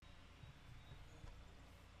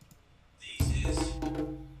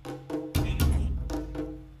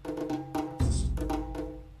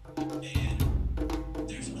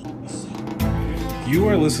You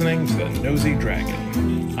are listening to the Nosy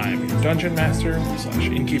Dragon. I am your dungeon master /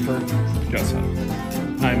 innkeeper, Jessa.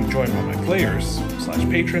 I'm joined by my players /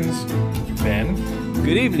 patrons, Ben.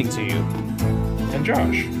 Good evening to you. And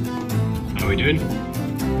Josh. How are we doing?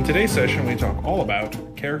 In today's session, we talk all about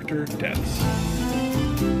character deaths.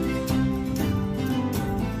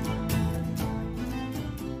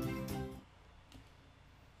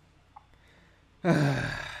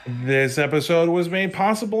 This episode was made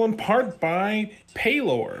possible in part by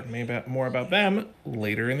Paylor. Maybe more about them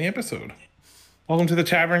later in the episode. Welcome to the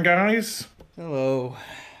tavern, guys. Hello.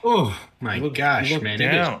 Oh my gosh, man.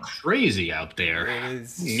 Down. It is crazy out there. It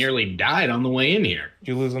is- Nearly died on the way in here. Did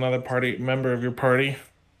you lose another party member of your party?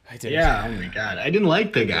 I did. Yeah, oh my god. I didn't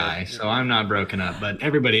like the guy, so I'm not broken up, but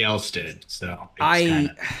everybody else did. So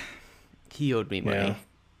He owed me money, Yeah.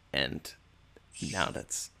 and now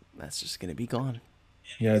that's just gonna be gone.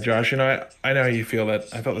 Yeah, Josh, I know how you feel. That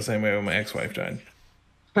I felt the same way when my ex-wife died.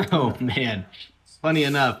 Oh man. Funny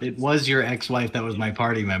enough, it was your ex-wife that was my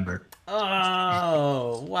party member.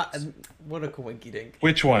 Oh, what a coinky dink.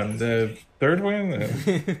 Which one? The third one?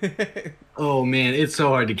 Oh man, it's so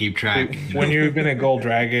hard to keep track. When you've been a gold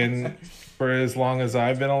dragon for as long as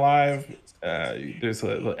I've been alive, there's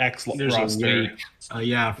a X There's roster a wait.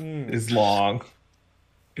 Yeah. is long.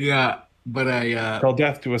 Yeah. But I Till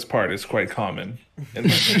death do us part is quite common. And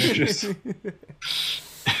just,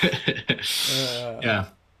 yeah.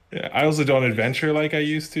 yeah, I also don't adventure like I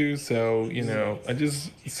used to, so I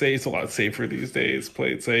just say it's a lot safer these days.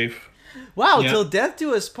 Play it safe. Wow, Yeah. till death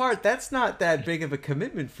do us part. That's not that big of a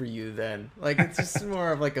commitment for you, then. Like, it's just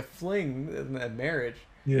more of like a fling than a marriage.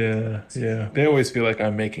 Yeah. They always feel like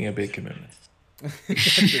I'm making a big commitment.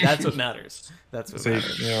 That's what matters. That's what So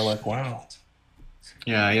matters. like, wow.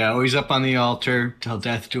 Yeah, always up on the altar till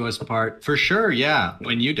death do us part. For sure, yeah,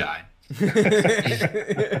 when you die.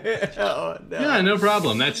 Oh no. Yeah, no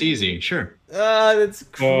problem. That's easy. Sure. That's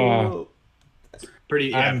cruel.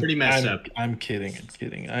 Pretty messed up. I'm kidding. I'm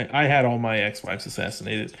kidding. I had all my ex-wives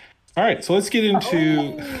assassinated. All right, so let's get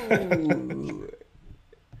into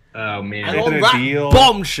Oh man. And Is on it a that deal?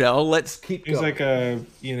 bombshell, let's keep It's going. like a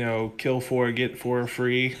kill 4 get 4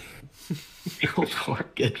 free.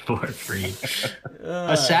 Get for free.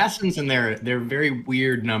 Assassins and their very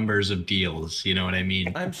weird numbers of deals. You know what I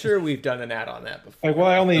mean? I'm sure we've done an ad on that before. Like, well,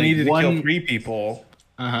 I only Like needed to kill one- 3 people,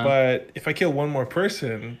 Uh-huh. but if I kill one more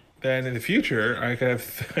person, then in the future I could have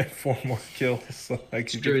 4 more kills. So I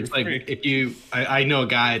could True. get It's for like free. if you, I know a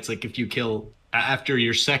guy. It's like if you kill after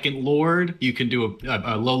your second lord, you can do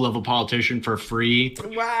a low level politician for free.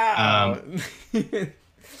 Wow.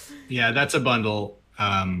 Yeah, that's a bundle.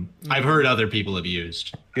 I've heard other people have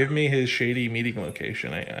used. Give me his shady meeting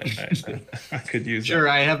location. I could use Sure,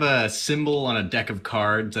 I have a symbol on a deck of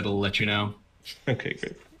cards that'll let you know. that. Okay,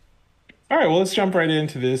 good. All right, well, let's jump right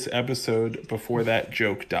into this episode before that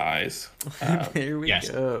joke dies. There we yes.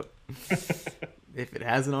 go. If it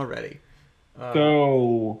hasn't already.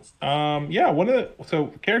 So,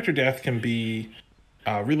 so character death can be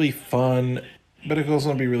really fun, but it can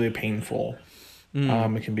also be really painful.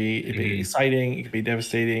 It can be exciting, it can be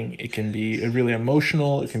devastating, it can be really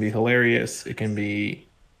emotional, it can be hilarious, it can be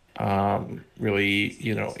really,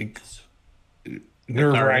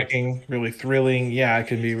 nerve-wracking, really thrilling. Yeah, it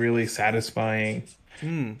can be really satisfying.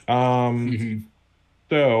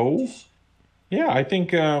 So, yeah, I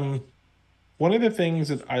think one of the things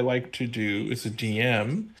that I like to do as a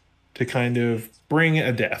DM to kind of bring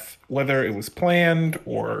a death, whether it was planned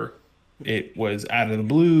or it was out of the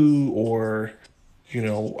blue, or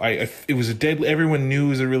it was everyone knew it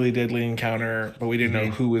was a really deadly encounter, but we didn't know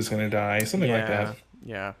who was going to die, something like that.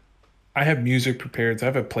 Yeah. I have music prepared. So I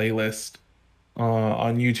have a playlist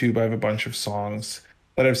on YouTube. I have a bunch of songs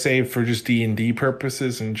that I've saved for just D&D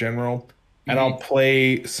purposes in general. And I'll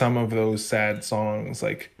play some of those sad songs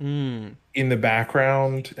like in the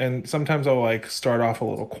background. And sometimes I'll like start off a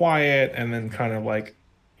little quiet and then kind of like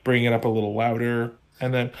bring it up a little louder.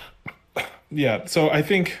 And then, yeah. So I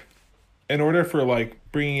think in order for like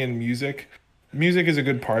bringing in music is a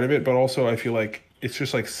good part of it. But also I feel like it's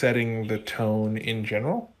just like setting the tone in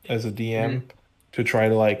general as a DM to try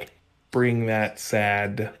to like bring that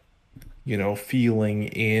sad, feeling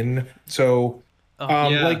in. So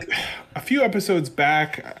like a few episodes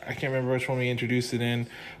back, I can't remember which one we introduced it in,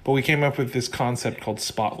 but we came up with this concept called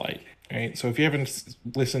Spotlight, right? So if you haven't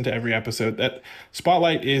listened to every episode, that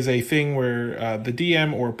Spotlight is a thing where the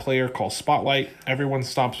DM or player calls Spotlight. Everyone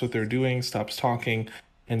stops what they're doing, stops talking,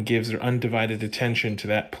 and gives their undivided attention to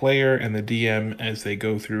that player and the DM as they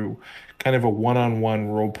go through kind of a one-on-one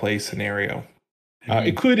role play scenario.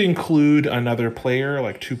 It could include another player,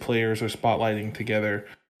 like 2 players are spotlighting together,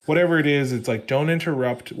 whatever it is, it's like don't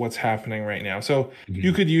interrupt what's happening right now. So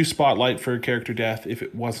you could use Spotlight for a character death if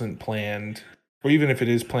it wasn't planned, or even if it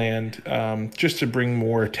is planned, just to bring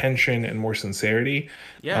more tension and more sincerity.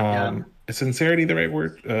 Is sincerity the right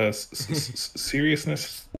word?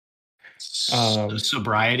 Seriousness.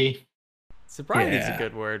 Sobriety. Sobriety is a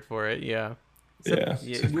good word for it. Yeah.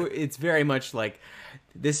 It's very much like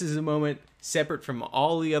this is a moment separate from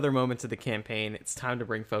all the other moments of the campaign. It's time to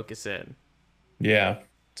bring focus in. Yeah.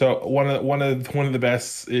 So one of the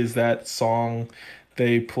best is that song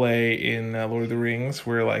they play in Lord of the Rings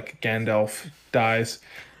where like Gandalf dies.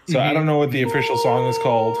 So I don't know what the official song is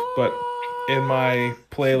called, but in my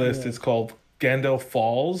playlist it's called Gandalf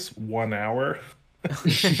Falls 1 hour.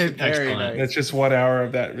 Very nice. It's just 1 hour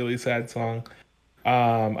of that really sad song.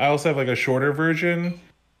 I also have like a shorter version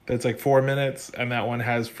that's like 4 minutes, and that one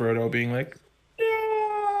has Frodo being like,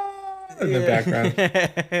 yeah, in the background.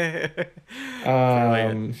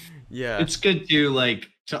 Yeah, it's good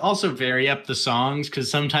to also vary up the songs, because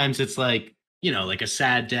sometimes it's like, like a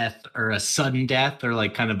sad death or a sudden death or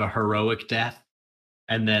like kind of a heroic death,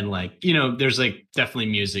 and then like there's like definitely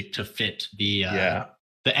music to fit the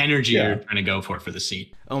energy you're trying to go for the scene.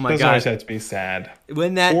 Oh my God, always have to be sad.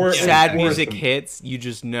 When that sad music hits, you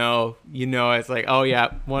just know, it's like, oh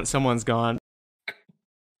yeah, someone's gone.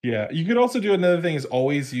 Yeah, you could also do another thing is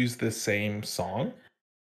always use the same song.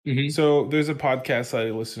 So there's a podcast I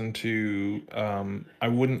listen to. I'm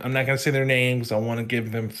not gonna say their names. I want to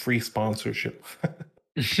give them free sponsorship.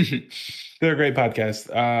 They're a great podcast.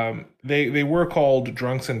 They were called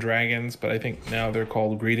Drunks and Dragons, but I think now they're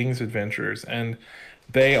called Greetings Adventurers, and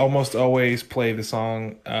they almost always play the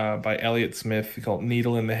song by Elliott Smith called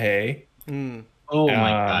 "Needle in the Hay." Oh my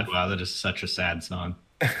God! Wow, that is such a sad song.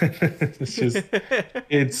 So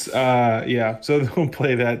they'll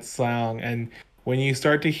play that song, and when you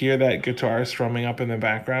start to hear that guitar strumming up in the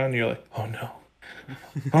background, you're like, oh no.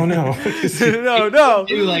 Oh no. no.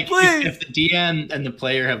 Like if the DM and the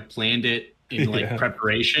player have planned it in like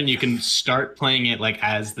preparation, you can start playing it like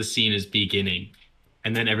as the scene is beginning.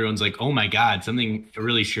 And then everyone's like, oh my God, something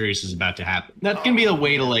really serious is about to happen. That can be a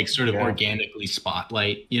way to like sort of organically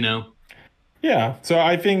spotlight, Yeah. So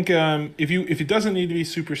I think if it doesn't need to be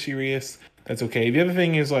super serious, that's okay. The other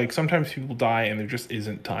thing is like sometimes people die and there just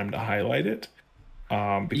isn't time to highlight it.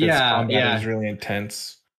 Because combat is really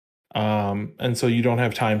intense. And so you don't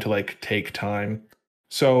have time to like take time.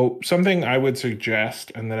 So something I would suggest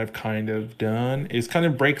and that I've kind of done is kind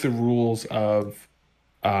of break the rules of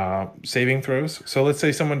saving throws. So let's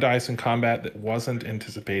say someone dies in combat that wasn't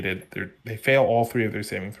anticipated. They fail all 3 of their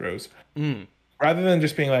saving throws. Rather than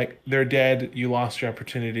just being like, they're dead, you lost your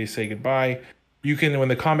opportunity to say goodbye, you can, when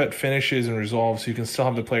the combat finishes and resolves, you can still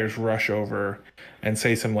have the players rush over and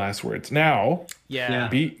say some last words. Now,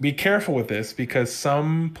 be careful with this, because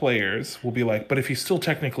some players will be like, but if he's still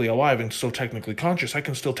technically alive and still technically conscious, I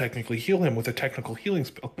can still technically heal him with a technical healing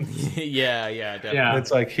spell. Definitely. Yeah. It's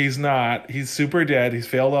like, he's not. He's super dead. He's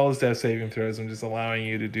failed all his death saving throws. I'm just allowing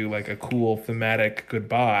you to do like a cool thematic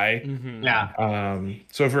goodbye.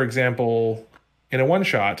 So for example, in a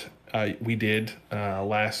one-shot we did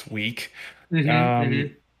last week,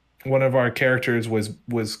 one of our characters was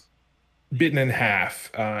bitten in half,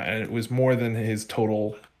 and it was more than his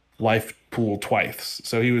total life pool twice.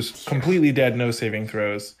 So he was completely dead, no saving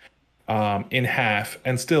throws, in half,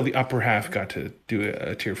 and still the upper half got to do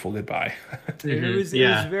a tearful goodbye. It was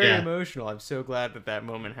very emotional. I'm so glad that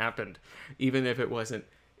moment happened, even if it wasn't.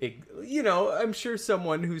 I'm sure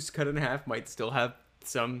someone who's cut in half might still have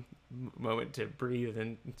some moment to breathe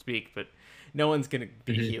and speak, but no one's gonna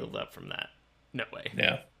be healed up from that. No way.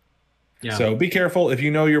 Yeah. So be careful if you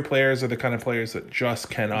know your players are the kind of players that just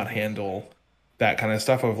cannot handle that kind of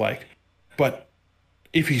stuff of like, but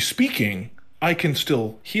if he's speaking, I can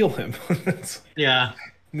still heal him. And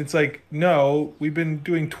it's like, no, we've been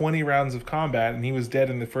doing 20 rounds of combat and he was dead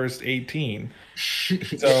in the first 18.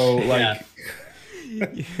 So like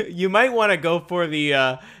you might want to go for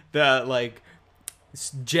the like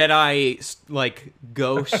Jedi like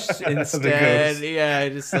ghosts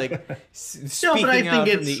instead. Just like speaking but I think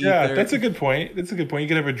it's the ether. That's a good point. You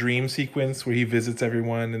could have a dream sequence where he visits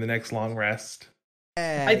everyone in the next long rest.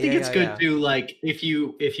 I think it's good to like if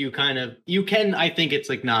you kind of you can. I think it's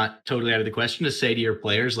like not totally out of the question to say to your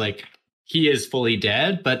players like he is fully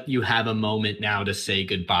dead, but you have a moment now to say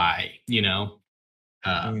goodbye.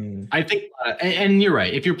 I think, and you're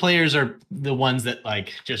right. If your players are the ones that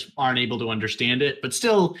like just aren't able to understand it, but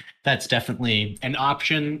still, that's definitely an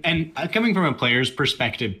option. And coming from a player's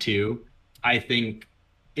perspective too, I think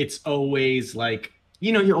it's always like,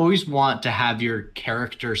 you always want to have your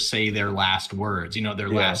character say their last words, their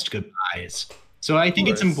last goodbyes. So I think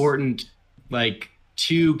it's important, like,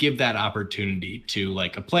 to give that opportunity to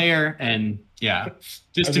like a player, and yeah,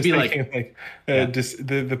 just I'm to just be like, thinking like yeah.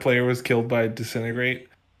 the player was killed by disintegrate,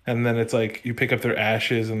 and then it's like you pick up their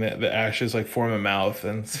ashes, and the ashes like form a mouth,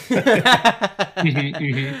 and Mhm,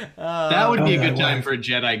 mhm. That would be oh a my good time for life. a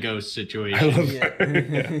Jedi Ghost I love situation.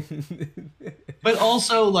 Yeah. yeah. But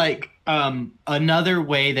also like another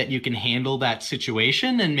way that you can handle that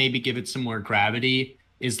situation and maybe give it some more gravity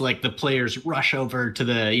is like the players rush over to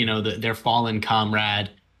their fallen comrade,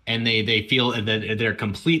 and they feel that they're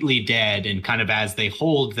completely dead, and kind of as they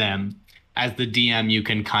hold them, as the DM you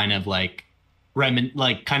can kind of like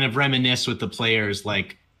kind of reminisce with the players,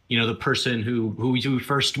 like, the person who you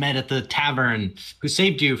first met at the tavern, who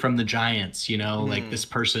saved you from the giants, like Hmm. this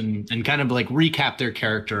person, and kind of like recap their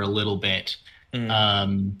character a little bit.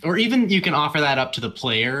 Mm, Or even you can offer that up to the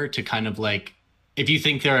player to kind of like, if you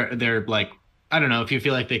think they're like, I don't know, if you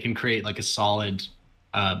feel like they can create like a solid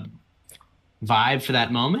um, vibe for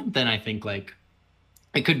that moment, then I think like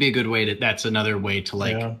it could be a good way that's another way to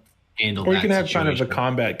like yeah. handle Or you can that have kind of the situation.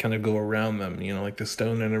 combat kind of go around them, like the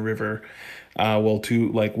stone in a river.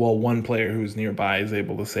 While one player who's nearby is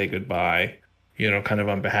able to say goodbye, kind of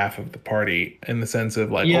on behalf of the party, in the sense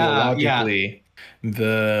of like, oh well, Yeah, yeah. logically,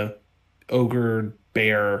 the ogre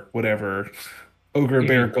bear, whatever, ogre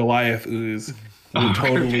bear Mhm. Goliath ooze would Oh,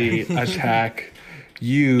 totally attack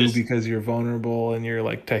you this, because you're vulnerable and you're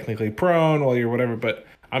like technically prone while you're whatever, but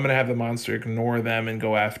I'm gonna have the monster ignore them and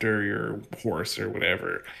go after your horse or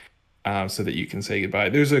whatever, so that you can say goodbye.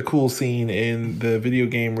 There's a cool scene in the video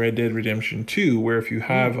game Red Dead Redemption 2 where if you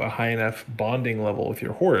have Ooh. a high enough bonding level with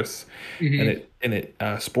your horse, and mhm. it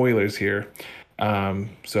spoilers here. So I'm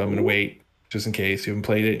gonna Ooh. wait just in case you haven't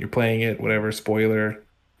played it, you're playing it, whatever, spoiler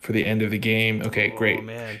for the end of the game. Okay, Oh great.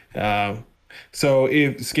 man. Um, so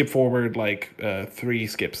if skip forward like three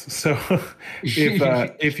skips. So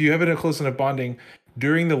if you have a close enough bonding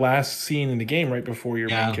during the last scene in the game, right before your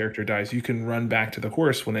main Yeah, character dies, you can run back to the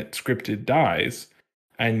horse when it scripted dies,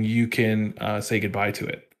 and you can say goodbye to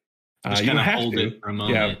it. just You kind don't of have hold it to, for a yeah,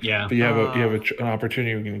 moment. Yeah, but Ah. an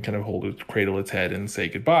opportunity where you can kind of hold it, cradle its head, and say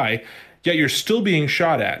goodbye. Yet you're still being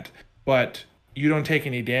shot at, but you don't take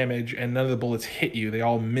any damage, and none of the bullets hit you. They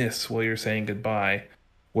all miss while you're saying goodbye.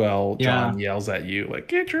 Well, yeah. John yells at you like,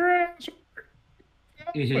 "Get your ass!"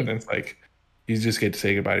 And Mhm. it's like you just get to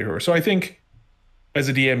say goodbye to her. So I think as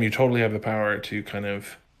a DM, you totally have the power to kind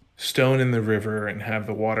of stone in the river and have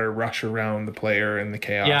the water rush around the player and the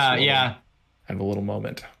chaos Yeah, while they yeah. have a little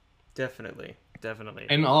moment. Definitely. Definitely.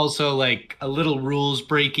 And also like a little rules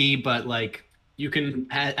breaky, but like you can,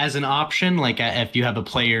 as an option, like if you have a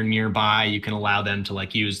player nearby, you can allow them to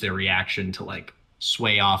like use their reaction to like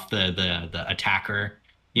sway off the attacker,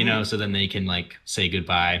 Hmm. so then they can like say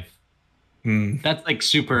goodbye. Hmm. That's like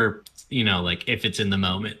super, like if it's in the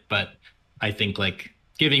moment. But I think like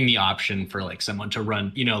giving the option for like someone to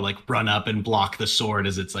run, like run up and block the sword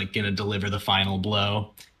as it's like gonna deliver the final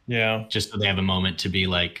blow, Yeah. just so they have a moment to be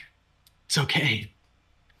like, it's okay,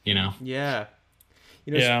 you know. Yeah.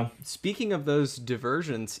 Yeah. Speaking of those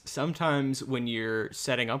diversions, sometimes when you're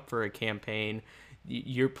setting up for a campaign,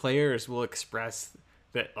 your players will express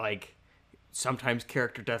that, like, sometimes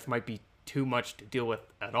character death might be too much to deal with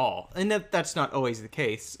at all. And that's not always the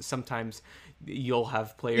case. Sometimes you'll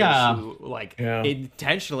have players Yeah. who, like, Yeah.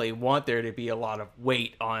 intentionally want there to be a lot of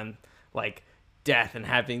weight on, like, death, and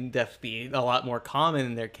having death be a lot more common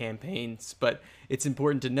in their campaigns. But it's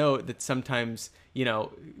important to note that sometimes,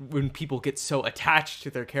 when people get so attached to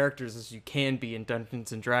their characters as you can be in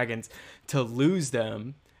Dungeons and Dragons, to lose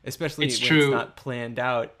them, especially It's when it's true. not planned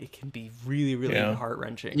out, it can be really, really Yeah. heart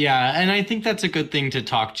wrenching. Yeah, and I think that's a good thing to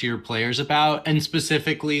talk to your players about, and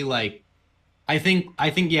specifically like I think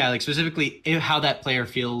yeah, like specifically how that player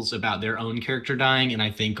feels about their own character dying, and I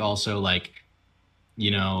think also like,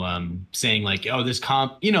 saying like, oh, this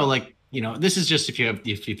comp, like, this is just if you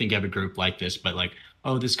think you have a group like this, but like,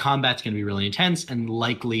 oh, this combat's going to be really intense and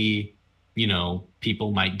likely,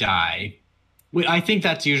 people might die. I think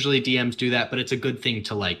that's usually DMs do that, but it's a good thing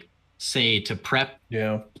to like say to prep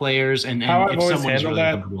Yeah. players, and How I've if always someone is handled really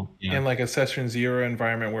that uncomfortable, yeah. in like a session zero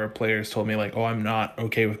environment where players told me like, "Oh, I'm not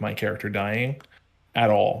okay with my character dying at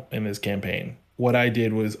all in this campaign." What I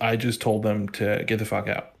did was I just told them to get the fuck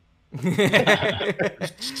out.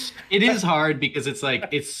 It is hard because it's like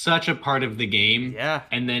it's such a part of the game, Yeah.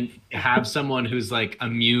 and then have someone who's like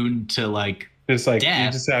immune to like Just like you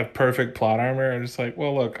death. just have perfect plot armor, and just like,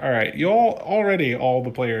 well, look, all right, you all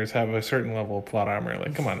the players have a certain level of plot armor.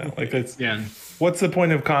 Like, come on now, like it's Yeah. what's the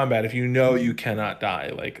point of combat if you know you cannot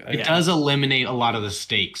die? Like, It Yeah. does eliminate a lot of the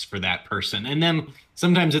stakes for that person. And then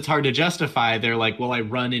sometimes it's hard to justify. They're like, well, I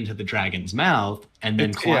run into the dragon's mouth and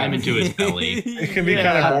then it's climb into his belly it can be and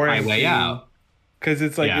kind of Yeah. cut my boring way too. out. Because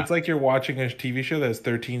Yeah. it's like you're watching a TV show that has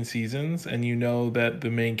 13 seasons, and you know that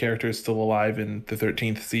the main character is still alive in the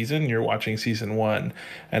 13th season. You're watching season one,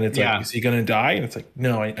 and it's like, Yeah. is he gonna die? And it's like,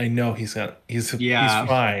 no, I know he's Yeah.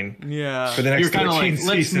 fine for Yeah. the You're next kind of 13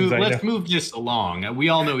 like, seasons. I know. let's move this along. We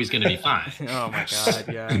all know he's going to be fine. Oh my God.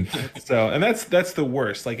 Yeah. So, and that's the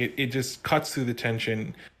worst. Like it just cuts through the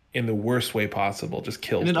tension in the worst way possible. Just And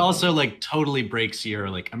kills it the also moment. like totally breaks your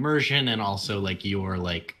like immersion and also like your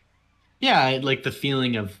like yeah, like the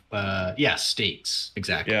feeling of yeah, stakes.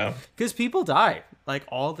 Exactly. Yeah, Because people die like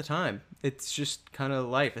all the time. It's just kind of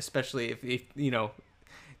life, especially if you know,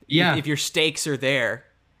 Yeah. if your stakes are there,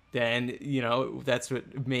 then you know that's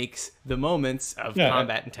what makes the moments of yeah.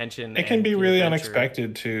 combat and tension It can and be the really adventure.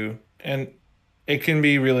 unexpected too, and it can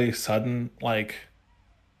be really sudden. Like,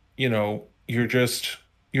 you're just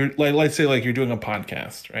you're like, let's say like you're doing a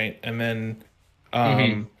podcast, right? And then,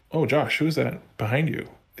 Hmm. oh, Josh, who is that behind you?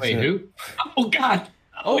 Is Wait, it? who? Oh God.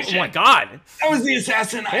 Oh, Oh oh my shit. God! That was the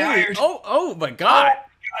assassin I Holy! hired. Oh my Oh God!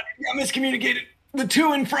 God, I miscommunicated. The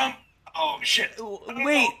to and from. Oh shit.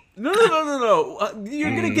 Wait! No!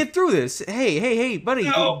 You're gonna Mm. get through this. Hey, buddy,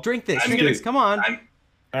 No, drink this. I'm Drink gonna. this. Come on. I'm.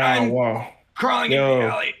 Oh, I'm wow. crawling in Yo,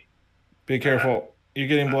 reality. be careful. You're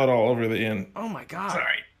getting blood all over the inn. Oh my God!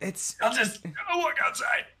 Sorry. It's I'll just go look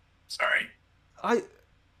outside. Sorry. I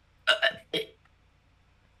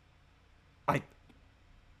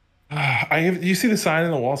I You see the sign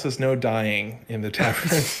on the wall says no dying in the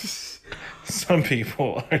tavern. Some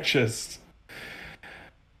people are just.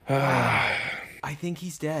 Wow. I think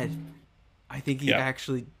he's dead. I think he Yeah.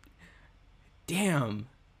 actually. Damn.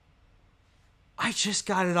 I just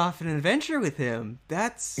got it off an adventure with him.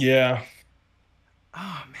 That's. Yeah.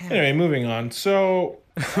 Oh, man. Anyway, moving on. So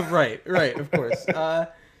right, of course.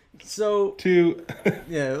 So, to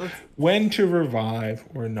yeah, let's. when to revive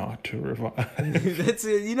or not to revive. That's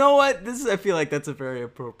it. You know what? I feel like that's a very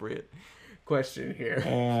appropriate question here.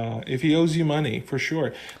 If he owes you money, for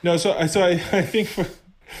sure. No, I think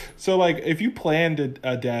so like if you planned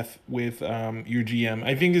a death with your GM,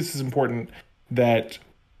 I think this is important that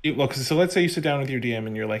look. So let's say you sit down with your DM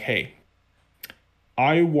and you're like, hey,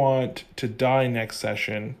 I want to die next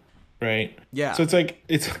session, right? Yeah. So it's like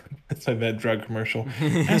that drug commercial.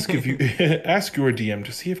 Ask your DM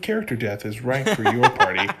to see if character death is right for your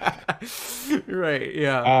party. Right,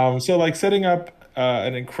 yeah. So like setting up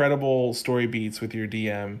an incredible story beats with your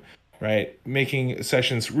DM, right? Making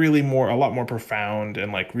sessions a lot more profound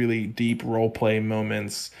and like really deep role play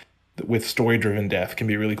moments with story driven death can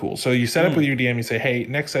be really cool. So you set up with your DM, you say, hey,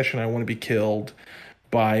 next session I want to be killed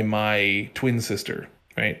by my twin sister,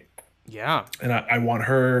 right? Yeah. And I want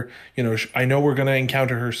her, I know we're gonna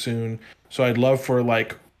encounter her soon, so I'd love for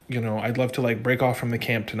like, I'd love to like break off from the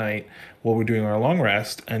camp tonight while we're doing our long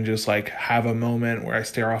rest and just like have a moment where I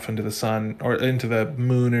stare off into the sun or into the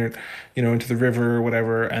moon or, into the river or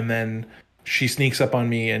whatever, and then she sneaks up on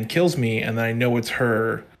me and kills me, and then I know it's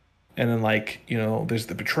her, and then like, there's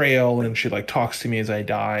the betrayal, and she like talks to me as I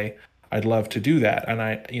die. I'd love to do that.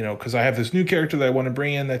 And because I have this new character that I want to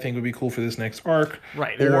bring in that I think would be cool for this next arc.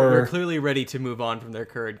 Right. They're clearly ready to move on from their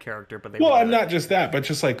current character, but I'm not just that, but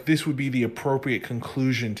just like this would be the appropriate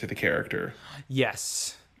conclusion to the character.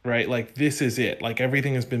 Yes. Right? Like this is it. Like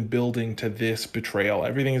everything has been building to this betrayal.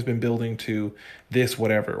 Everything has been building to this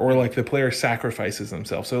whatever. Or like the player sacrifices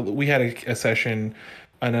themselves. So we had a session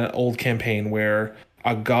on an old campaign where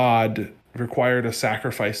a god required a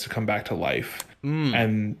sacrifice to come back to life.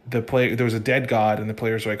 And there was a dead god, and the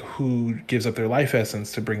players were like, who gives up their life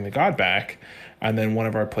essence to bring the god back? And then one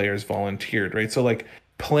of our players volunteered, right? So like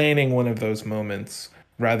planning one of those moments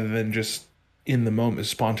rather than just in the moment,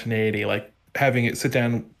 spontaneity, like having it sit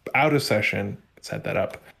down out of session, set that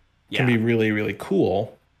up, can be really, really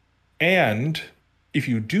cool. And if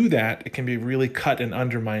you do that, it can be really cut and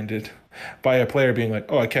undermined by a player being like,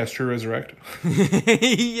 "Oh, I cast True Resurrect."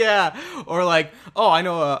 Yeah, or like, oh, I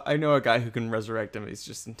know a guy who can resurrect him. He's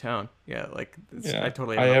just in town. Yeah, like Yeah. I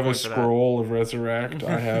totally. I have a point for that. scroll of Resurrect.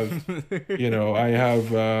 I have, I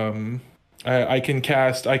have. I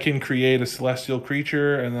can create a celestial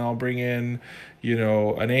creature, and then I'll bring in,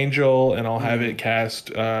 an angel, and I'll have it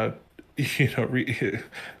cast,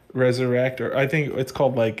 resurrect, or I think it's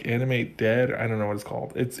called like animate dead. I don't know what it's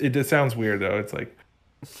called. It sounds weird though. It's like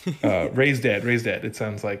raise dead. It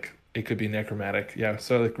sounds like it could be necromantic. Yeah.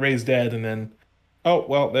 So like Ray's dead, and then oh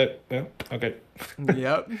well, that yeah, okay.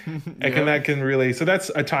 Yep. And can Yep. that can really so that's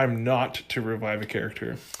a time not to revive a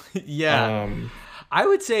character. Yeah. Um, I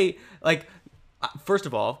would say, like, first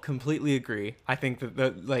of all, completely agree. I think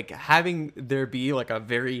that like having there be like a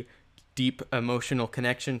very deep emotional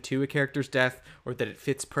connection to a character's death, or that it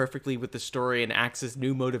fits perfectly with the story and acts as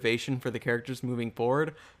new motivation for the characters moving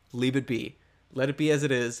forward, leave it be. Let it be as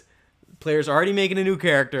it is. Players already making a new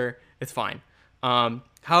character. It's fine.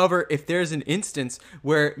 However, if there's an instance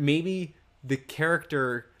where maybe the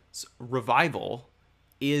character's revival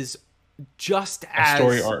is just a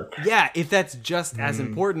story as, arc. yeah, if that's just as Mm,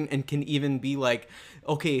 important and can even be like,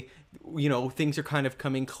 okay, things are kind of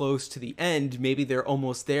coming close to the end, maybe they're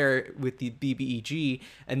almost there with the BBEG,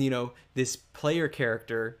 and this player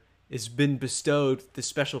character has been bestowed the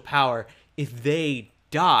special power. If they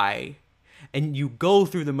die and you go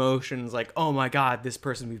through the motions like, oh my god, this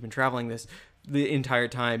person we've been traveling this the entire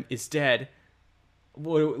time is dead,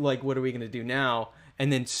 what are we gonna do now?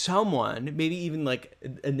 And then someone, maybe even like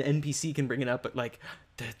an NPC, can bring it up, but like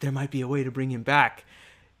there might be a way to bring him back.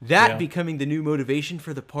 That yeah. becoming the new motivation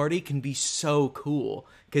for the party can be so cool,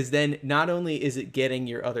 because then not only is it getting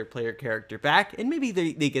your other player character back, and maybe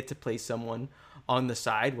they get to play someone on the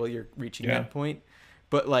side while you're reaching Yeah. that point,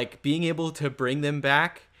 but like being able to bring them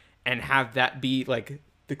back and have that be like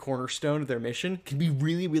the cornerstone of their mission can be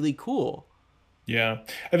really, really cool. Yeah.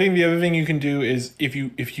 I think the other thing you can do is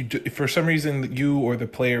if for some reason you or the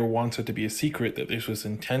player wants it to be a secret that this was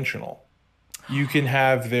intentional, you can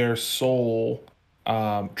have their soul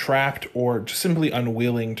trapped or just simply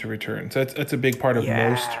unwilling to return. So that's a big part of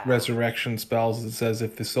most Yeah. resurrection spells. It says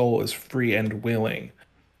if the soul is free and willing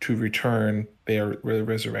to return, they are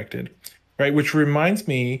resurrected. Right, which reminds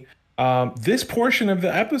me, this portion of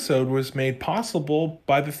the episode was made possible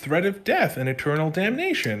by the threat of death and eternal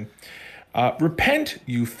damnation. Repent,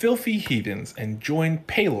 you filthy heathens, and join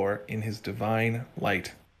Palor in his divine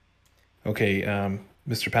light. Okay,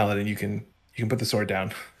 Mr. Paladin, you can put the sword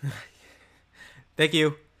down. Thank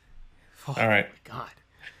you. Oh All right. my god.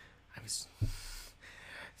 I was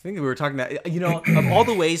thinking we were talking about, of all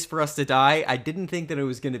the ways for us to die, I didn't think that it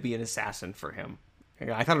was going to be an assassin for him.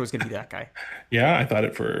 I thought it was going to be that guy. Yeah, I thought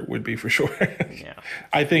it for would be for sure. Yeah.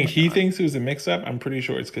 I Oh think my he god. thinks it was a mix-up. I'm pretty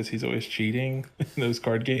sure it's because he's always cheating in those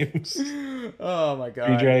card games. Oh my Three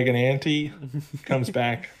god. Dragon Ante comes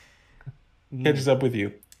back, catches up with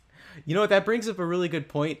you. You know what? That brings up a really good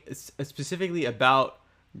point, specifically about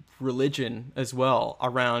religion as well,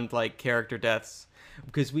 around like character deaths.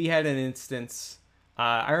 Because we had an instance,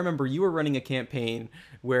 I remember you were running a campaign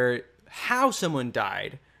where how someone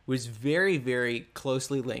died was very, very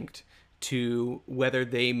closely linked to whether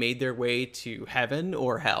they made their way to heaven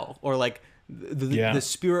or hell, or like the Yeah,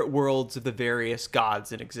 spirit worlds of the various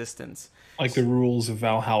gods in existence. like the rules of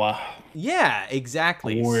Valhalla. Yeah, A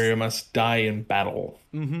exactly. warrior must die in battle.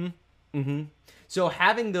 So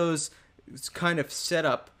having those kind of set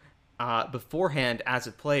up beforehand as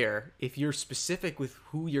a player, if you're specific with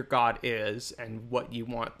who your god is and what you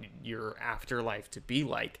want your afterlife to be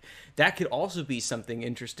like, that could also be something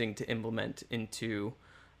interesting to implement into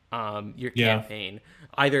your Yeah, campaign.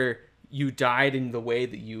 Either you died in the way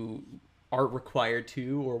that you are required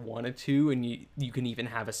to or wanted to, and you can even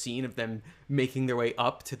have a scene of them making their way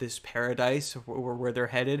up to this paradise or where they're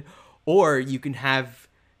headed, or you can have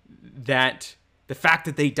that the fact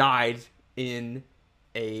that they died in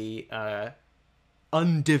a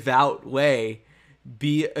undevout way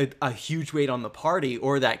be a huge weight on the party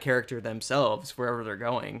or that character themselves wherever they're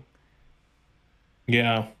going.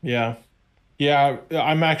 yeah, yeah. Yeah,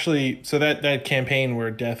 I'm actually so that campaign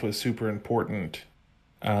where death was super important.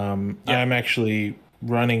 Yeah. I'm actually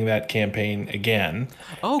running that campaign again,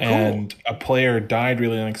 Oh, cool. and a player died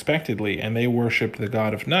really unexpectedly, and they worshipped the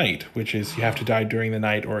god of night, which is you have to die during the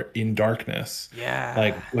night or in darkness, like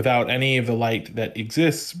Yeah. without any of the light that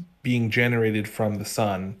exists being generated from the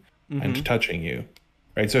sun and Mm-hmm. touching you.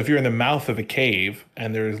 Right. So if you're in the mouth of a cave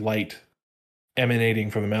and there's light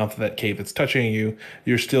emanating from the mouth of that cave that's touching you,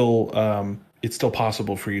 you're still it's still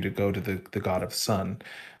possible for you to go to the god of sun,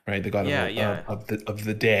 right? The god Yeah, of yeah.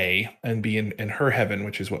 the day and be in her heaven,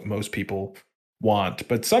 which is what most people want.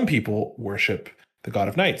 But some people worship the god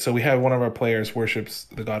of night. So we have one of our players worships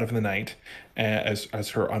the god of the night as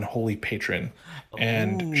her unholy patron,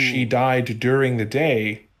 and she Ooh. died during the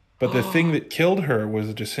day. But the thing that killed her was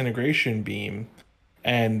a disintegration beam,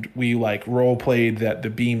 and we like role played that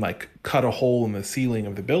the beam like cut a hole in the ceiling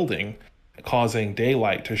of the building, causing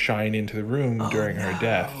daylight to shine into the room Oh during her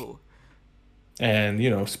death, no.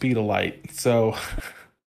 and speed of light. So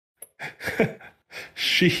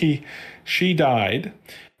she she died,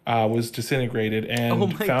 was disintegrated Oh and my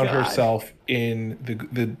found God. herself in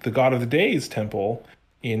the god of the days temple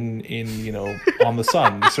in on the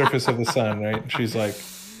sun, the surface of the sun, right? And she's like,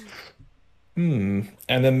 and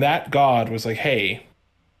then that god was like, hey,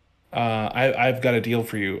 I've got a deal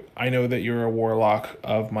for you. I know that you're a warlock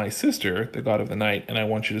of my sister, the god of the night, and I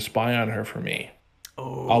want you to spy on her for me.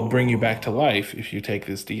 I'll bring you back to Oh life if you take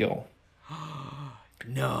this deal.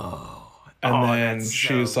 no. And Oh, that's then so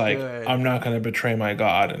she's like, good. I'm not going to betray my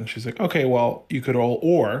God. And she's like, okay, well, you could all,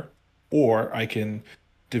 or I can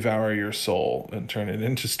devour your soul and turn it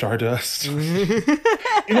into stardust.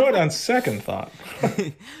 You know what? On second thought,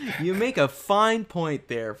 You make a fine point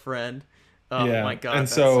there, friend. Oh my yeah. And God,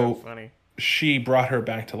 that's so so funny. she brought her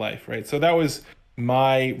back to life, right? So that was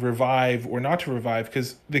my revive or not to revive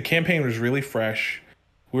because the campaign was really fresh.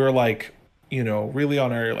 We were like, really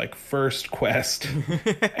on our like first quest.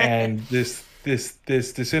 And this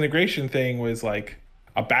disintegration thing was like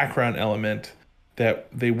a background element that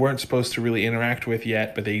they weren't supposed to really interact with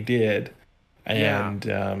yet, but they did. Yeah,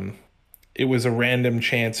 And it was a random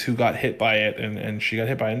chance who got hit by it, and she got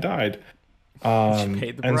hit by it and died. she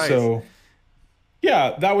paid the And price. so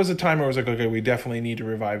yeah, that was a time where I was like, okay, we definitely need to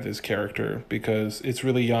revive this character because it's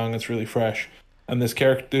really young, it's really fresh, and this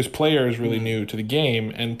player is really new to the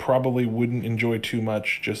game and probably wouldn't enjoy too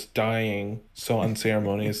much just dying so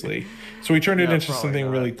unceremoniously. So we turned it No, into probably something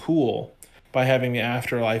really not. cool by having the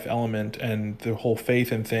afterlife element and the whole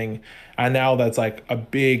faith and thing. And now that's like a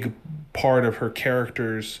big part of her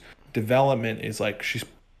character's development is like she's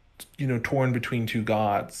torn between two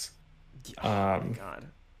gods. Oh my God.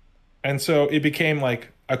 And so it became like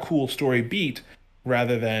a cool story beat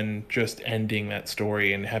rather than just ending that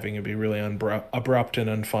story and having it be really abrupt and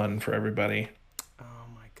unfun for everybody. Oh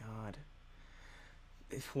my God.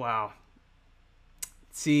 Wow.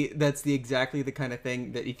 See, that's the exactly the kind of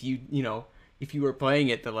thing that if you were playing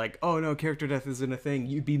it, that like, oh no, character death isn't a thing,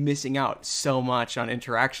 you'd be missing out so much on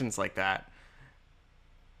interactions like that.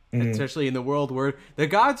 Mm, Especially in the world where the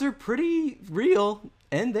gods are pretty real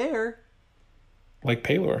and there. like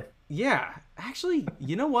Paylor. Yeah, actually,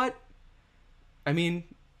 you know what? I mean,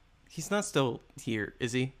 he's not still here,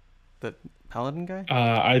 is he? The paladin guy?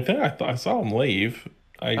 I think I saw him leave.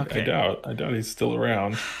 Okay. I doubt he's still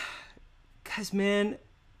around. Guys, man,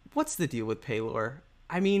 what's the deal with Paylor?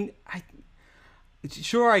 I mean, I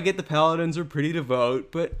sure I get the paladins are pretty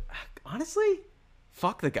devout, but honestly,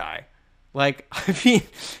 fuck the guy. Like, I mean,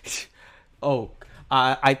 oh,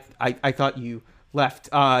 I thought you left.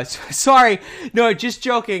 Sorry, no, just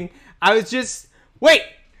joking. I was just wait.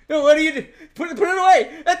 No, what do you do? Put it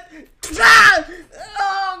away. Ah!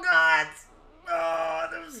 Oh God! Oh,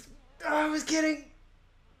 I was kidding.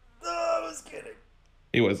 Oh, I was kidding.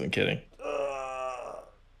 He wasn't kidding.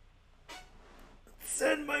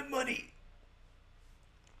 Send my money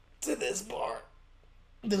to this bar.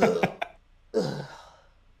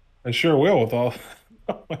 I sure will with all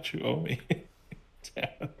how much you owe me.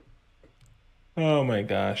 Oh my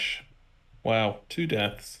gosh. Wow, two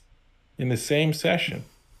deaths in the same session.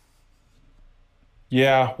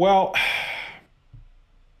 Yeah, well,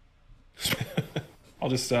 I'll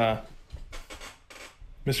just Mr.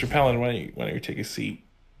 Pellin, why don't you take a seat?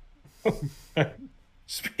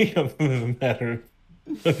 Speaking of the matter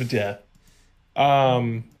of death,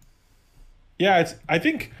 um, yeah, I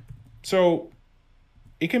think so.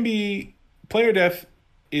 It can be player death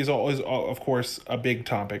is always, of course, a big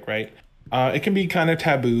topic, right? It can be kind of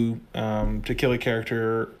taboo to kill a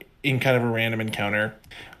character in kind of a random encounter.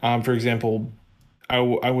 For example, I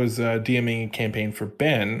was DMing a campaign for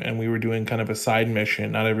Ben, and we were doing kind of a side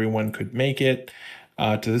mission. Not everyone could make it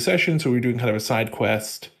to the session, so we were doing kind of a side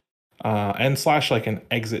quest and slash like an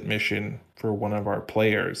exit mission for one of our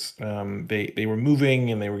players. They were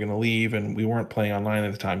moving and they were going to leave, and we weren't playing online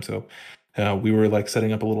at the time, so we were like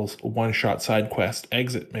setting up a little one-shot side quest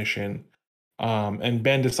exit mission. And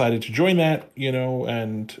Ben decided to join that,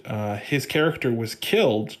 and his character was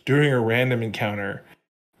killed during a random encounter.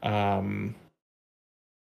 Um,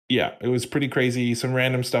 yeah, it was pretty crazy. Some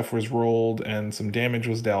random stuff was rolled and some damage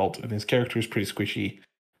was dealt, and his character was pretty squishy.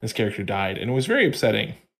 His character died, and it was very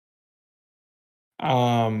upsetting.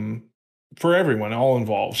 Um, for everyone, all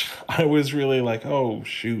involved. I was really like, oh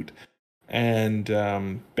shoot. And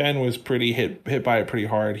Ben was pretty hit by it pretty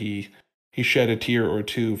hard. He shed a tear or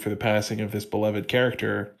two for the passing of this beloved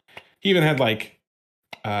character. He even had like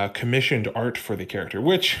commissioned art for the character,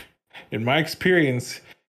 which, in my experience,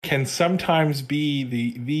 can sometimes be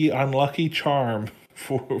the unlucky charm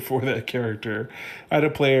for that character. I had a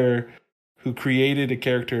player who created a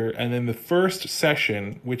character, and then the first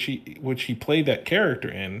session which he played that character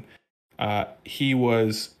in, he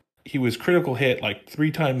was he was critical hit like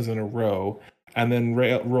 3 times in a row, and then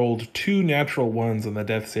rolled 2 natural 1s on the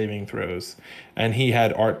death saving throws, and he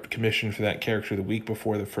had art commissioned for that character the week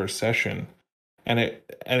before the first session, and it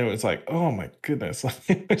was like, oh my goodness, like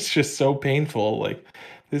it was just so painful, like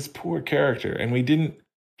this poor character, and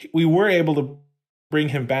we were able to bring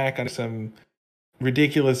him back under some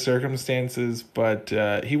ridiculous circumstances, but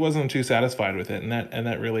he wasn't too satisfied with it, and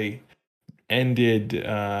that really ended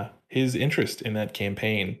his interest in that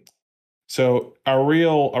campaign. So a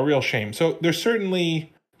real shame. So there's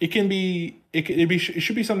certainly it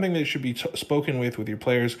should be something that should be spoken with your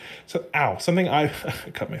players. So something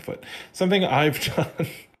I've cut my foot. Something I've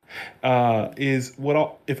done is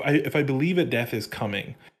if I believe a death is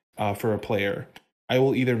coming for a player, I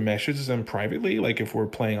will either message them privately, like if we're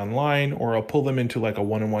playing online, or I'll pull them into like a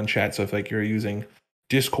one-on-one chat. So if like you're using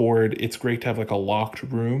Discord, it's great to have like a locked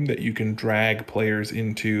room that you can drag players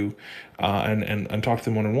into and talk to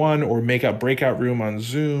them one-on-one, or make a breakout room on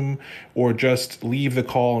Zoom, or just leave the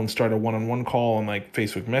call and start a one-on-one call on like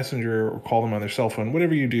Facebook Messenger, or call them on their cell phone,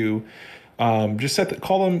 whatever you do. Just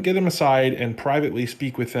call them, get them aside, and privately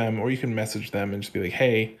speak with them, or you can message them and just be like,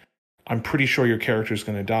 "Hey, I'm pretty sure your character is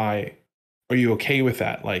going to die. Are you okay with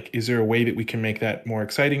that? Like, is there a way that we can make that more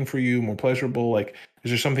exciting for you, more pleasurable? Like,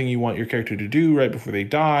 is there something you want your character to do right before they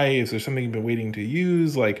die? Is there something you've been waiting to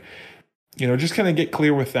use? Like, just kind of get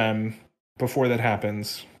clear with them before that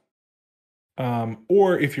happens.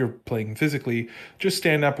 Or if you're playing physically, just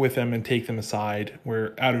stand up with them and take them aside.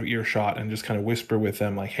 We're out of earshot, and just kind of whisper with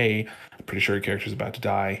them like, "Hey, I'm pretty sure your character's about to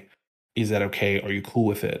die. Is that okay? Are you cool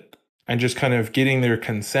with it?" And just kind of getting their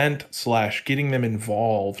consent / getting them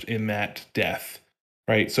involved in that death,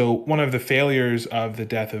 right? So one of the failures of the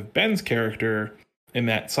death of Ben's character in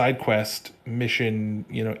that side quest mission,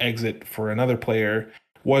 exit for another player,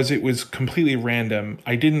 was it was completely random.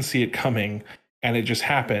 I didn't see it coming, and it just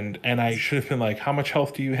happened. And I should have been like, "How much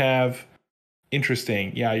health do you have?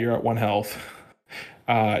 Interesting. Yeah, you're at 1 health.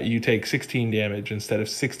 You take 16 damage instead of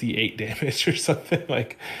 68 damage," or something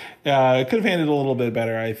like. It could have handled a little bit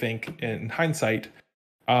better, I think, in hindsight.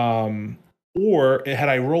 Or had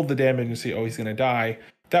I rolled the damage and see, oh, he's gonna die,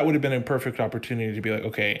 that would have been a perfect opportunity to be like,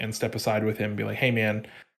 okay, and step aside with him, and be like, "Hey, man,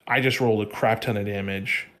 I just rolled a crap ton of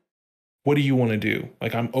damage. What do you want to do?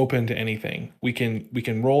 Like, I'm open to anything. We can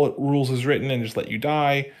roll it rules as written and just let you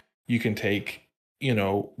die. You can take,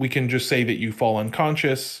 we can just say that you fall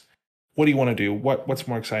unconscious. What do you want to do? What's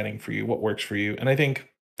more exciting for you? What works for you?" And I think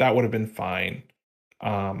that would have been fine.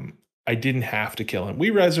 I didn't have to kill him. We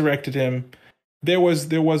resurrected him. There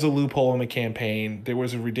was a loophole in the campaign. There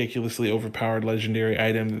was a ridiculously overpowered legendary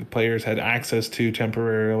item that the players had access to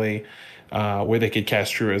temporarily, where they could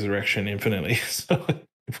cast True Resurrection infinitely. So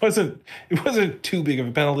it wasn't too big of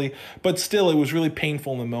a penalty, but still it was really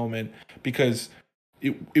painful in the moment, because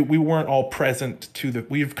we weren't all present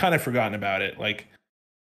we've kind of forgotten about it. Like,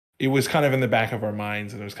 it was kind of in the back of our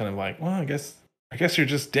minds, and it was kind of like, well, I guess you're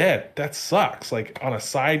just dead. That sucks. Like, on a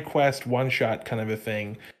side quest one shot kind of a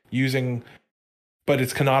thing, but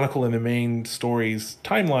it's canonical in the main story's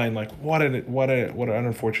timeline. Like, what an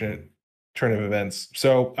unfortunate turn of events.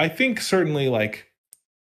 So I think certainly, like,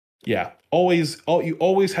 yeah, you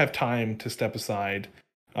always have time to step aside.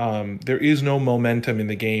 There is no momentum in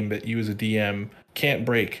the game that you as a DM can't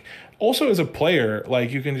break. Also, as a player,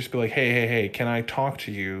 like, you can just be like, hey, can I talk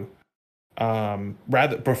to you?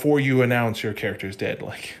 Rather, before you announce your character's dead,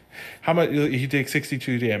 like, how much you take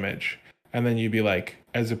 62 damage, and then you'd be like,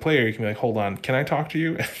 as a player, you can be like, "Hold on, can I talk to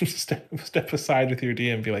you?" And step aside with your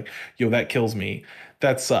DM and be like, "Yo, that kills me.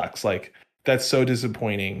 That sucks. Like, that's so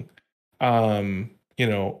disappointing.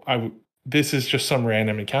 This is just some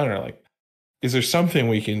random encounter. Like, is there something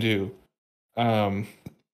we can do?" Um,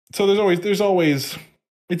 so there's always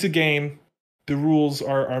it's a game. The rules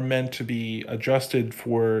are meant to be adjusted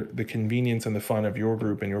for the convenience and the fun of your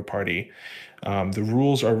group and your party. The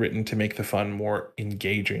rules are written to make the fun more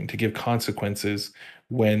engaging, to give consequences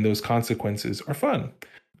when those consequences are fun,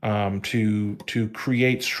 to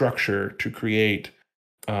create structure, to create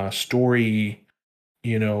story,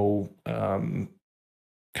 kind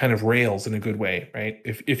of rails in a good way, right?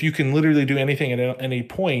 If you can literally do anything at any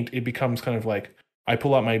point, it becomes kind of like, I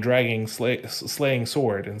pull out my dragon slaying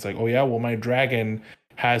sword, and it's like, oh yeah, well, my dragon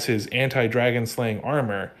has his anti-dragon slaying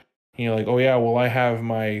armor. And you're like, oh yeah, well, I have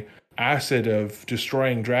my acid of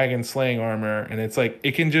destroying dragon slaying armor, and it's like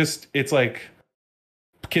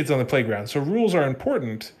kids on the playground. So rules are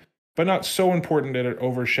important, but not so important that it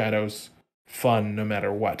overshadows fun no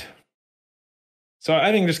matter what. So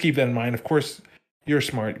I think just keep that in mind. Of course, you're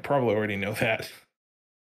smart. You probably already know that.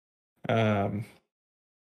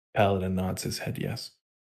 Paladin nods his head yes.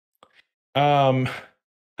 Um,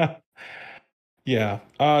 Yeah.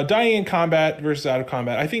 Dying in combat versus out of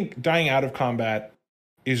combat. I think dying out of combat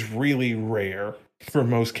is really rare for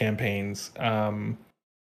most campaigns.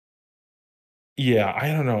 Yeah, I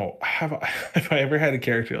don't know. Have I ever had a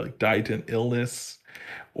character like die to an illness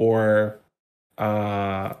or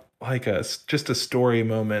like just a story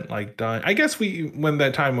moment like dying? I guess when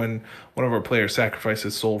that time when one of our players sacrificed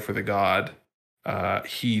his soul for the god,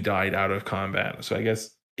 he died out of combat. So I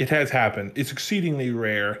guess it has happened. It's exceedingly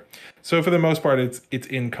rare. So for the most part, it's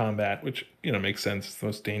in combat, which makes sense. It's the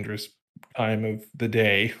most dangerous time of the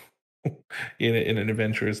day in an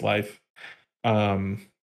adventurer's life. Um,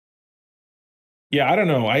 yeah, I don't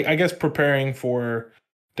know. I guess preparing for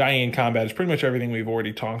dying in combat is pretty much everything we've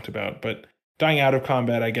already talked about, but dying out of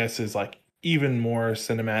combat, I guess, is like even more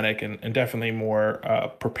cinematic and definitely more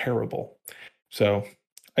preparable. So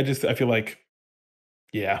I feel like,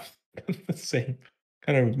 yeah, the same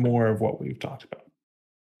kind of more of what we've talked about.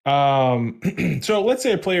 So let's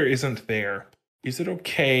say a player isn't there. Is it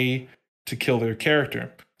okay to kill their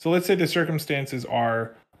character? So let's say the circumstances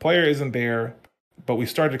are player isn't there, but we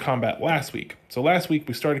started combat last week. So last week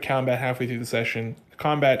we started combat halfway through the session.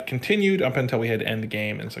 Combat continued up until we had to end the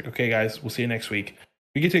game. And it's like, okay, guys, we'll see you next week.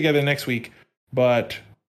 We get together next week, but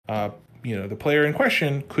the player in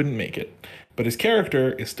question couldn't make it. But his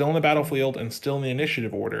character is still in the battlefield and still in the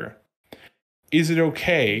initiative order. Is it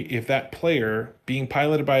okay if that player, being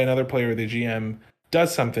piloted by another player, the GM,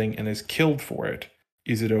 does something and is killed for it?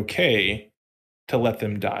 Is it okay to let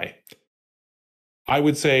them die? I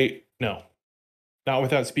would say no, not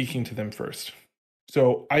without speaking to them first.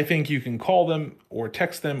 So I think you can call them or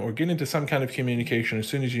text them or get into some kind of communication as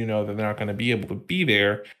soon as you know that they're not going to be able to be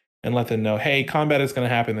there, and let them know, hey, combat is going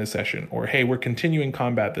to happen this session, or hey, we're continuing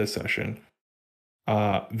combat this session.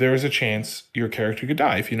 There's a chance your character could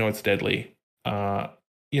die if you know it's deadly.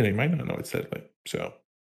 You might not know it's deadly. So,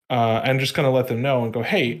 and just kind of let them know and go,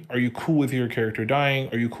 hey, are you cool with your character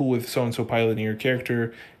dying? Are you cool with so-and-so piloting your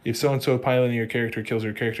character? If so-and-so piloting your character kills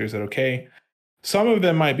your character, is that okay? Some of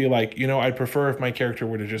them might be like, I'd prefer if my character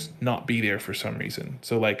were to just not be there for some reason.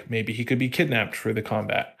 So like maybe he could be kidnapped for the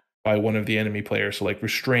combat by one of the enemy players. So like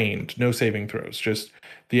restrained, no saving throws, just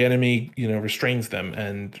the enemy, restrains them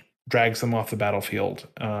and drags them off the battlefield.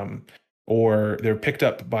 Or they're picked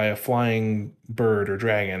up by a flying bird or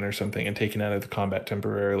dragon or something and taken out of the combat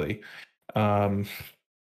temporarily.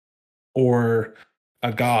 Or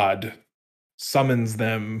a god summons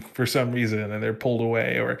them for some reason and they're pulled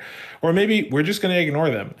away, or maybe we're just going to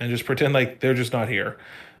ignore them and just pretend like they're just not here,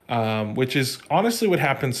 which is honestly what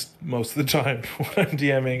happens most of the time when I'm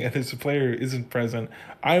DMing and this player isn't present.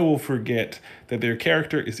 I will forget that their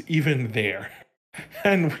character is even there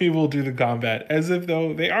and we will do the combat as if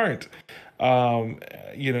though they aren't.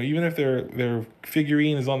 Even if their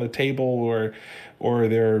figurine is on the table or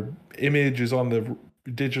their image is on the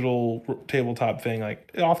digital tabletop thing,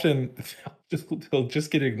 like often they'll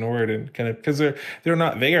just get ignored and kind of because they're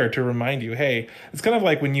not there to remind you. Hey, it's kind of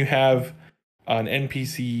like when you have an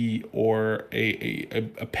NPC or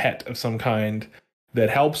a pet of some kind that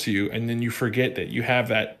helps you, and then you forget that you have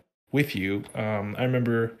that with you. I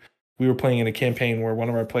remember we were playing in a campaign where one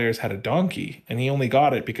of our players had a donkey, and he only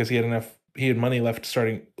got it because he had money left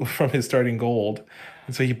starting from his starting gold,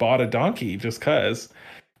 and so he bought a donkey just cause.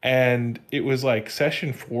 And it was like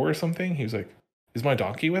session 4 or something. He was like, "Is my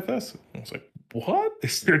donkey with us?" I was like, "What?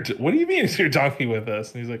 What do you mean is your donkey with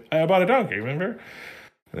us?" And he's like, "I bought a donkey, remember?"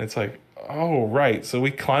 And it's like, "Oh, right. So we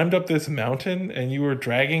climbed up this mountain and you were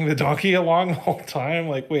dragging the donkey along the whole time?"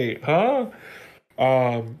 Like, wait, huh?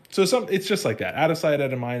 It's just like that. Out of sight,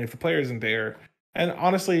 out of mind. If the player isn't there, and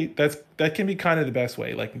honestly, that can be kind of the best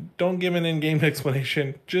way. Like, don't give an in-game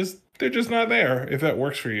explanation. They're just not there. If that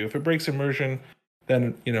works for you, if it breaks immersion,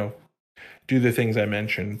 then do the things I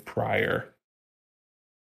mentioned prior.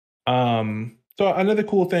 So another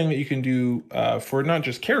cool thing that you can do for not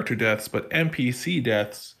just character deaths but NPC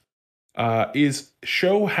deaths is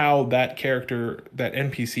show how that character, that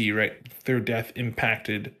NPC, right, their death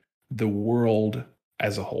impacted the world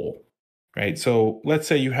as a whole, right? So let's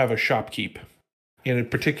say you have a shopkeep in a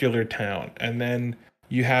particular town, and then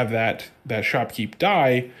you have that shopkeep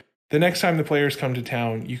die. The next time the players come to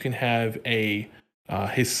town, you can have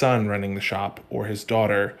his son running the shop, or his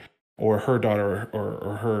daughter, or her daughter,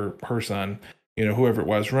 or her son, whoever it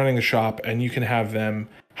was running the shop, and you can have them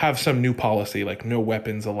have some new policy like no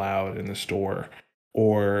weapons allowed in the store,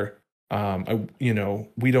 or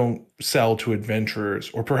we don't sell to adventurers,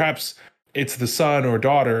 or perhaps it's the son or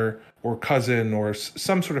daughter or cousin or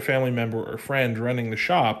some sort of family member or friend running the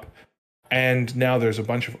shop, and now there's a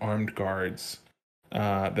bunch of armed guards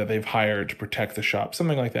that they've hired to protect the shop,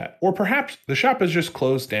 something like that. Or perhaps the shop is just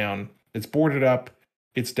closed down, it's boarded up,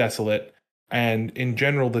 it's desolate, and in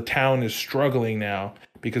general, the town is struggling now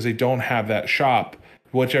because they don't have that shop,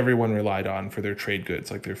 which everyone relied on for their trade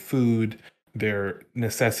goods, like their food, their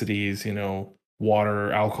necessities,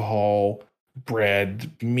 water, alcohol,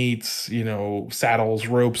 bread, meats, saddles,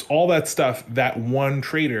 ropes, all that stuff. That one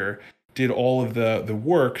trader did all of the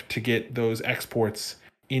work to get those exports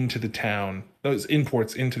into the town, those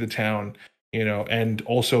imports into the town, and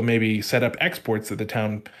also maybe set up exports at the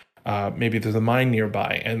town. Maybe there's a mine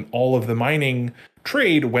nearby, and all of the mining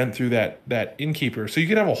trade went through that innkeeper. So you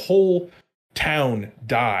could have a whole town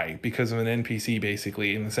die because of an NPC,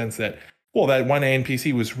 basically, in the sense that, well, that one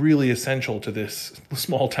NPC was really essential to this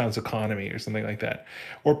small town's economy or something like that.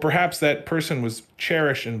 Or perhaps that person was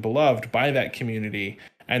cherished and beloved by that community,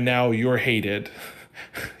 and now you're hated.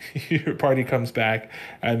 Your party comes back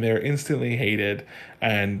and they're instantly hated,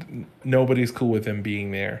 and nobody's cool with them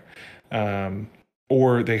being there.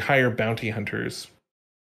 Or they hire bounty hunters.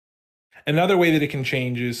 Another way that it can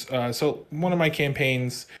change is, so one of my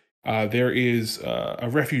campaigns, there is a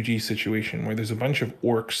refugee situation where there's a bunch of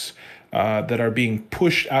orcs that are being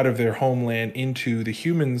pushed out of their homeland into the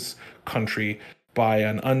humans' country by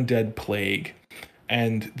an undead plague.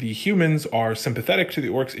 And the humans are sympathetic to the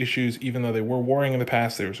orcs' issues, even though they were warring in the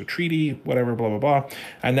past. There was a treaty, whatever, blah, blah, blah.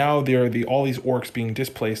 And now there are all these orcs being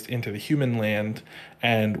displaced into the human land.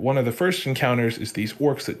 And one of the first encounters is these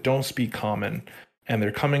orcs that don't speak common. And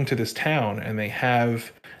they're coming to this town, and they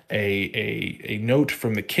have a note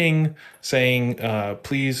from the king saying,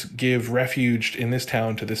 please give refuge in this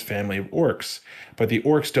town to this family of orcs. But the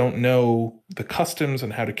orcs don't know the customs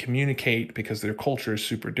and how to communicate because their culture is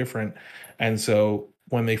super different. And so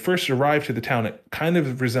when they first arrive to the town, it kind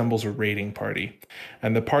of resembles a raiding party.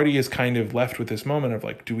 And the party is kind of left with this moment of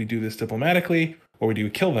like, do we do this diplomatically or do we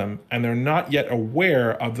kill them? And they're not yet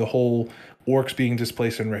aware of the whole orcs being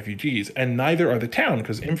displaced and refugees, and neither are the town,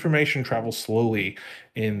 because information travels slowly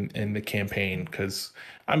in the campaign, because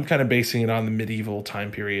I'm kind of basing it on the medieval time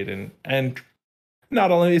period, and not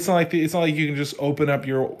only it's not like you can just open up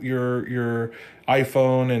your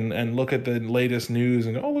iPhone and look at the latest news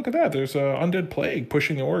and, oh, look at that, there's a undead plague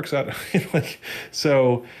pushing the orcs out. Like,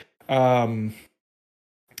 so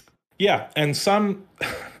yeah, and some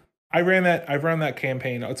I've run that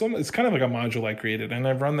campaign. It's kind of like a module I created, and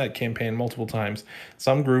I've run that campaign multiple times.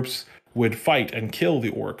 Some groups would fight and kill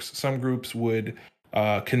the orcs. Some groups would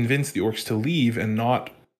convince the orcs to leave and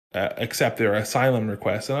not accept their asylum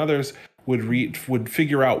requests, and others would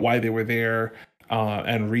figure out why they were there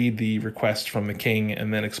and read the request from the king,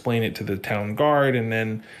 and then explain it to the town guard, and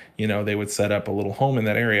then they would set up a little home in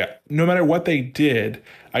that area. No matter what they did,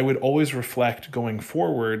 I would always reflect going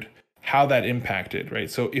forward how that impacted, right?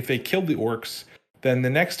 So if they killed the orcs, then the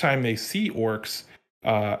next time they see orcs,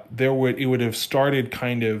 it would have started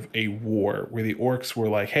kind of a war where the orcs were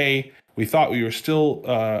like, hey, we thought we were still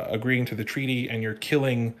agreeing to the treaty, and you're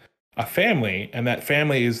killing a family, and that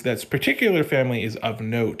particular family is of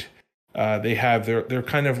note. They're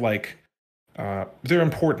kind of like, they're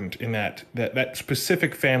important in that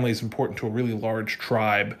specific family is important to a really large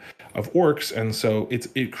tribe of orcs, and so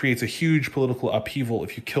it creates a huge political upheaval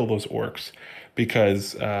if you kill those orcs,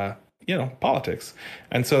 because politics.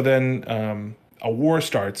 And so then a war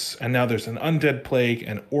starts, and now there's an undead plague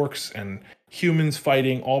and orcs and humans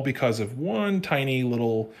fighting, all because of one tiny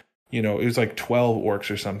little, it was like 12 orcs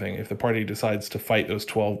or something. If the party decides to fight those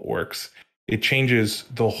 12 orcs, it changes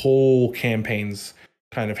the whole campaign's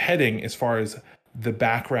kind of heading as far as the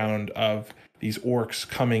background of these orcs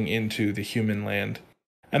coming into the human land.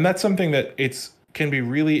 And that's something that can be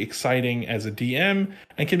really exciting as a DM,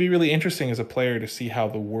 and can be really interesting as a player to see how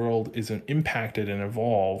the world is impacted and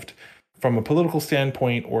evolved from a political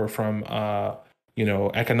standpoint, or from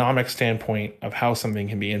economic standpoint of how something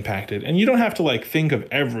can be impacted. And you don't have to like think of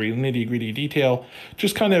every nitty gritty detail.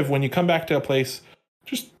 Just kind of, when you come back to a place,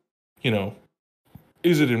 just,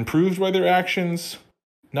 is it improved by their actions?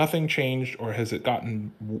 Nothing changed, or has it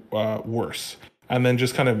gotten worse? And then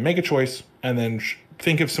just kind of make a choice, and then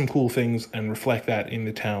think of some cool things and reflect that in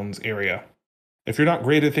the town's area. If you're not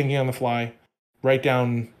great at thinking on the fly, write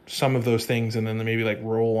down some of those things, and then maybe like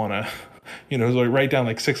roll on a, like write down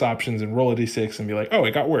like 6 options and roll a d6 and be like, oh,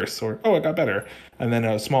 it got worse, or oh, it got better. And then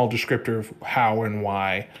a small descriptor of how and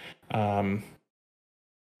why. Or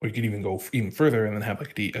you could even go even further and then have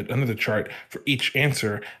like another chart for each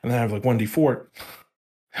answer, and then have like 1d4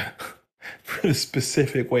 for the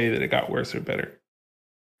specific way that it got worse or better.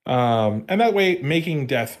 And that way making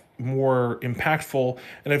death more impactful.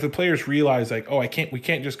 And if the players realize like, oh, we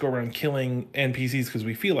can't just go around killing NPCs because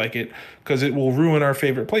we feel like it, because it will ruin our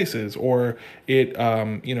favorite places, or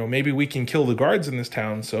maybe we can kill the guards in this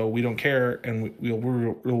town, so we don't care, and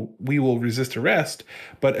we will resist arrest.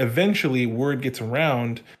 But eventually, word gets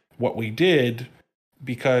around what we did,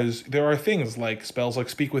 because there are things like spells like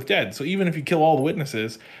Speak with Dead. So even if you kill all the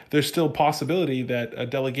witnesses, there's still possibility that a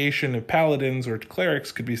delegation of paladins or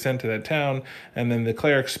clerics could be sent to that town, and then the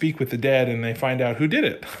clerics speak with the dead and they find out who did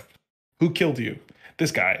it. Who killed you?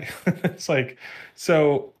 This guy. It's like,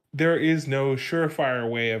 so there is no surefire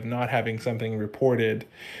way of not having something reported.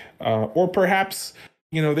 Or perhaps,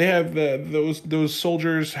 they have those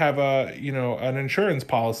soldiers have an insurance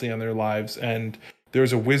policy on their lives, and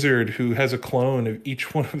there's a wizard who has a clone of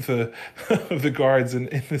each one of the of the guards in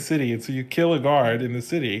the city. And so you kill a guard in the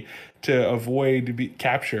city to avoid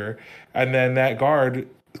capture, and then that guard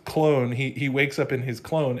clone, he wakes up in his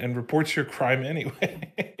clone and reports your crime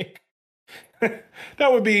anyway. That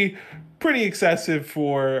would be pretty excessive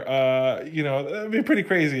for that'd be pretty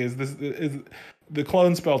crazy. Is the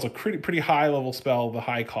clone spell's a pretty high level spell, the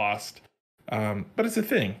high cost. But it's a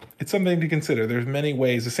thing. It's something to consider. There's many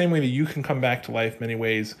ways, the same way that you can come back to life many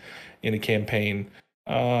ways in a campaign.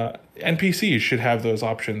 NPCs should have those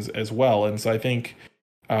options as well. And so I think,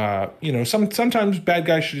 sometimes bad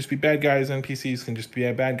guys should just be bad guys. NPCs can just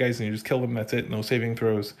be bad guys, and you just kill them. That's it. No saving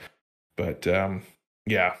throws. But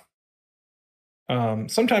yeah.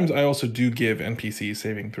 Sometimes I also do give NPCs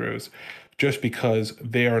saving throws just because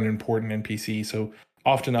they are an important NPC. So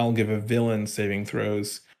often I'll give a villain saving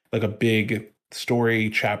throws, like a big story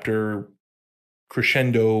chapter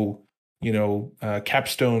crescendo,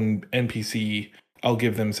 capstone NPC. I'll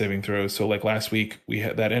give them saving throws. So like last week we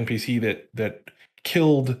had that NPC that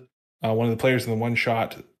killed one of the players in the one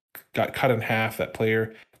shot, got cut in half. That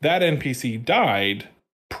NPC died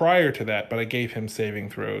prior to that, but I gave him saving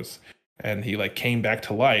throws, and he like came back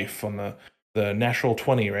to life on the natural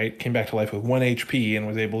 20, right? Came back to life with 1 HP and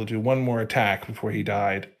was able to do one more attack before he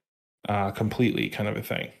died completely, kind of a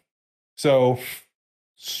thing. So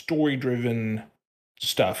story-driven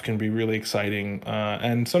stuff can be really exciting.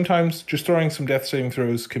 And sometimes just throwing some death saving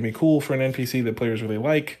throws can be cool for an NPC that players really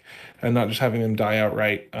like, and not just having them die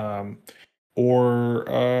outright.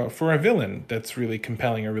 Or for a villain that's really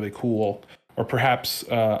compelling or really cool. Or perhaps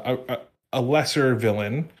a lesser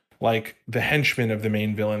villain, like the henchman of the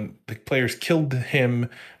main villain. The players killed him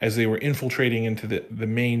as they were infiltrating into the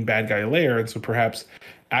main bad guy lair, and so perhaps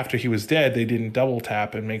after he was dead, they didn't double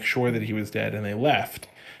tap and make sure that he was dead, and they left.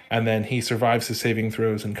 And then he survives his saving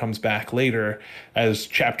throws and comes back later as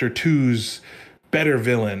Chapter 2's better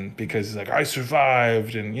villain, because he's like, I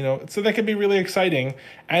survived. And, so that can be really exciting.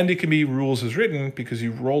 And it can be rules as written because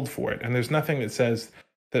you rolled for it. And there's nothing that says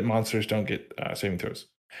that monsters don't get saving throws.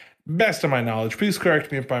 Best of my knowledge. Please correct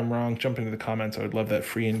me if I'm wrong. Jump into the comments. I would love that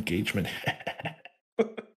free engagement.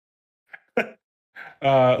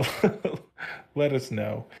 Let us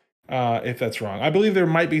know if that's wrong. I believe there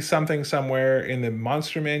might be something somewhere in the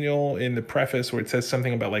monster manual, in the preface, where it says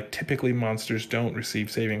something about like typically monsters don't receive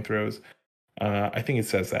saving throws. I think it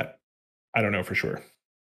says that. I don't know for sure.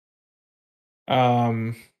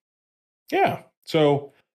 Yeah.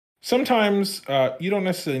 So sometimes you don't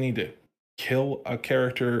necessarily need to kill a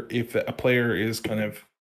character if a player is kind of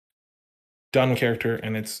done with character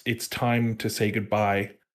and it's time to say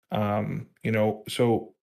goodbye.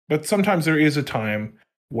 But sometimes there is a time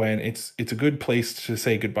when it's a good place to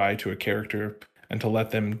say goodbye to a character and to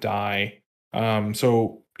let them die.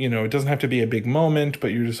 It doesn't have to be a big moment,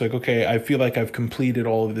 but you're just like, okay, I feel like I've completed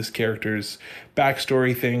all of this character's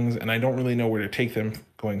backstory things, and I don't really know where to take them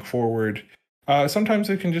going forward. Sometimes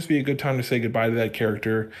it can just be a good time to say goodbye to that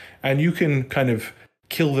character, and you can kind of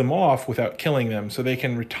kill them off without killing them, so they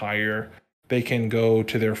can retire. They can go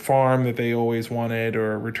to their farm that they always wanted,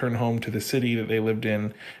 or return home to the city that they lived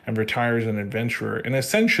in and retire as an adventurer. And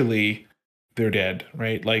essentially, they're dead,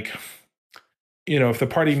 right? Like, if the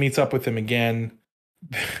party meets up with them again,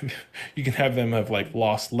 you can have them have like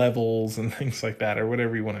lost levels and things like that, or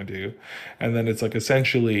whatever you want to do. And then it's like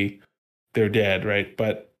essentially they're dead, right?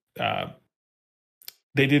 But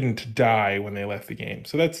they didn't die when they left the game.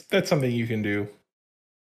 So that's something you can do.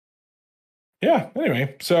 Yeah,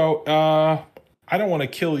 anyway, so I don't want to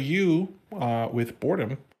kill you with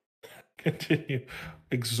boredom. Continue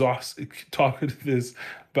talking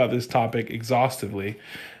about this topic exhaustively.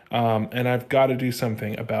 And I've got to do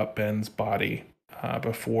something about Ben's body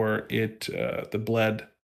before the blood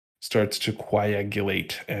starts to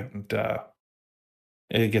coagulate, and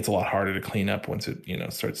it gets a lot harder to clean up once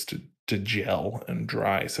it starts to gel and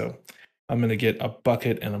dry. So I'm gonna get a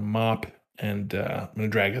bucket and a mop, and I'm gonna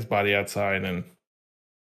drag his body outside. And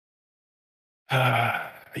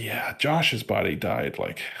yeah, Josh's body died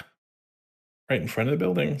like right in front of the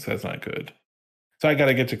building, so that's not good. So I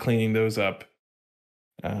gotta get to cleaning those up.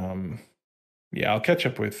 Yeah, I'll catch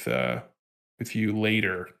up with you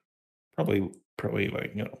later. Probably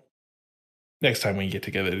like, next time we get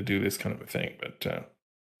together to do this kind of a thing. But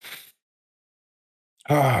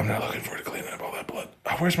I'm not looking forward to cleaning up all that blood.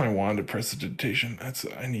 Oh, where's my wand of prestidigitation?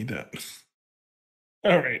 I need that.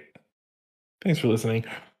 All right. Thanks for listening.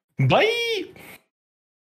 Bye.